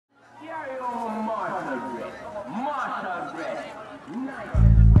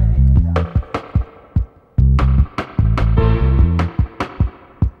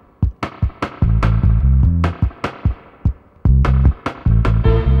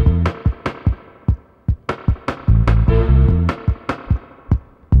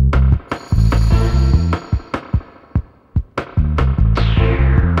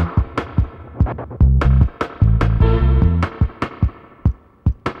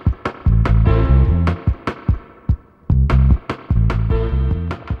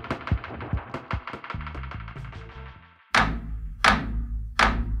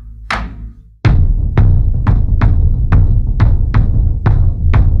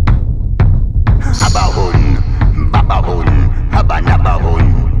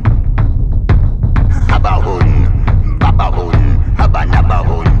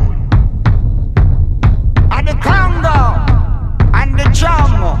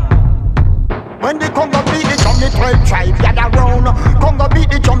When the Congo beat the drum, the 12 tribe gather round. Congo beat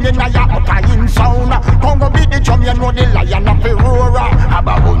the drum, you know you're upper in sound. Congo beat the drum, you know the lion of the roar.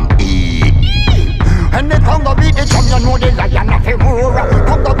 Ababun and the Congo beat the drum, you know the lion of the roar.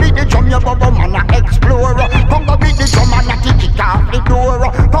 Congo beat the drum, you bubble man a explore. Congo beat the drum, and a kick off the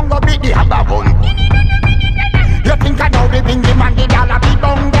door. Congo beat the ababun. You think I know the bingy man, the dollar be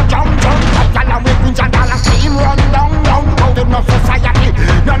bong, the jump, like a long with and dollar steam run down. Out in no society,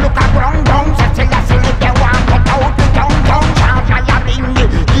 no look at wrong down. Say I say if they want to out the down, charge my bingy,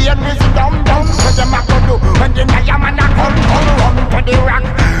 here is dumb. What them a go do when the naya man a come, run to the rock,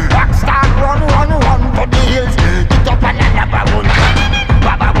 rock star run to the hills. Get up and a bababun,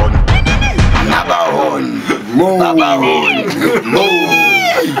 bababun, bababun, move.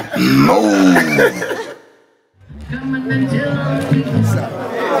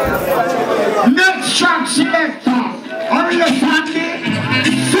 Next track selector, Ariel Tagar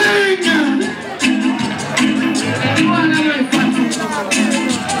Sinden.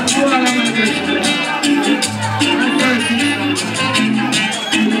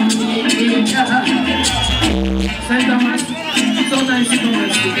 So nice to know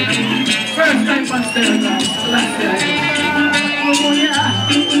this. First time on stage, last year. Oh yeah.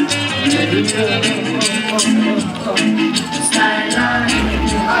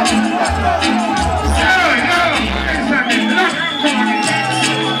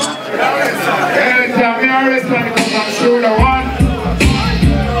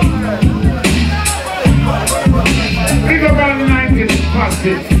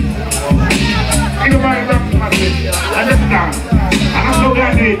 I'm so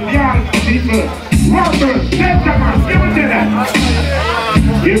glad the young people, workers, gentlemen, give it to them.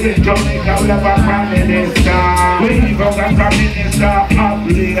 Give it to me, come to the Prime Minister. We go to the Minister of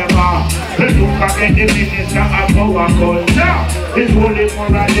Labor. Let's look at the Minister of our culture. It's only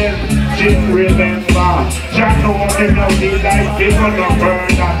more of them, just remember. Just know what they know, they like, they gonna burn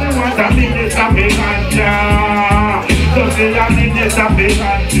that. They want the Minister big and just the Minister big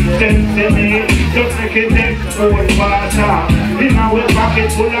and destiny. Just make it export water. In our pocket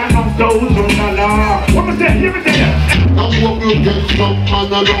full of $1,000. What was that? Give it to them. Now what will get some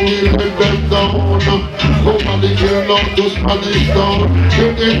man and we let them down. Nobody care not to Spanish down.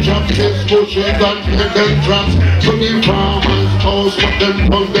 Give them justice, bushes and make them traps. To the farmers house, what them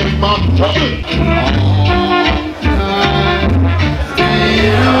pull them back.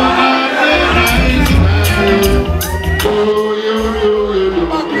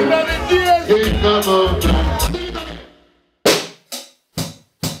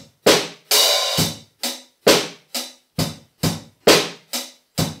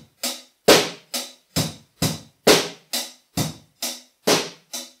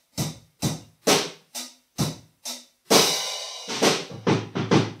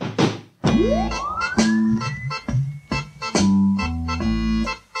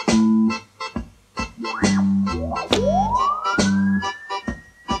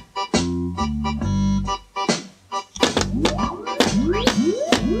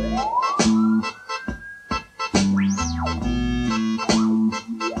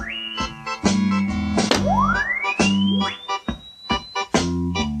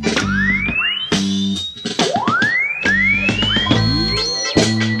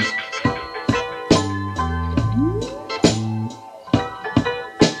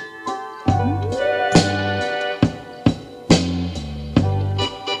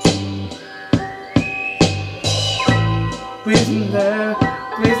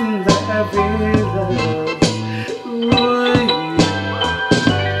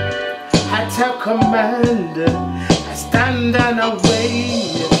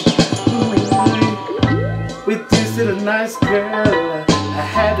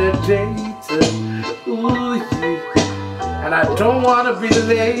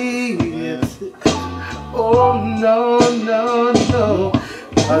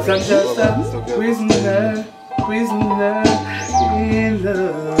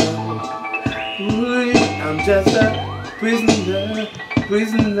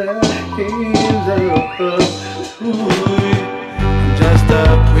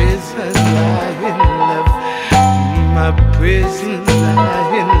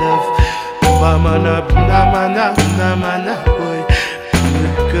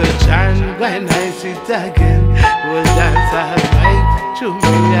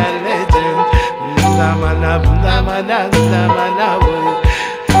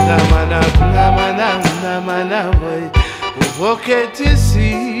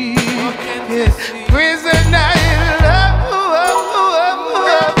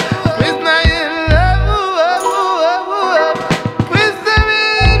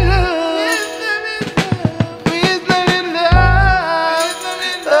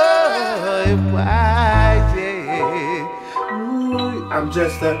 wise, yeah. Ooh, I'm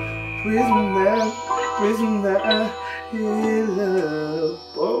just a prisoner in love.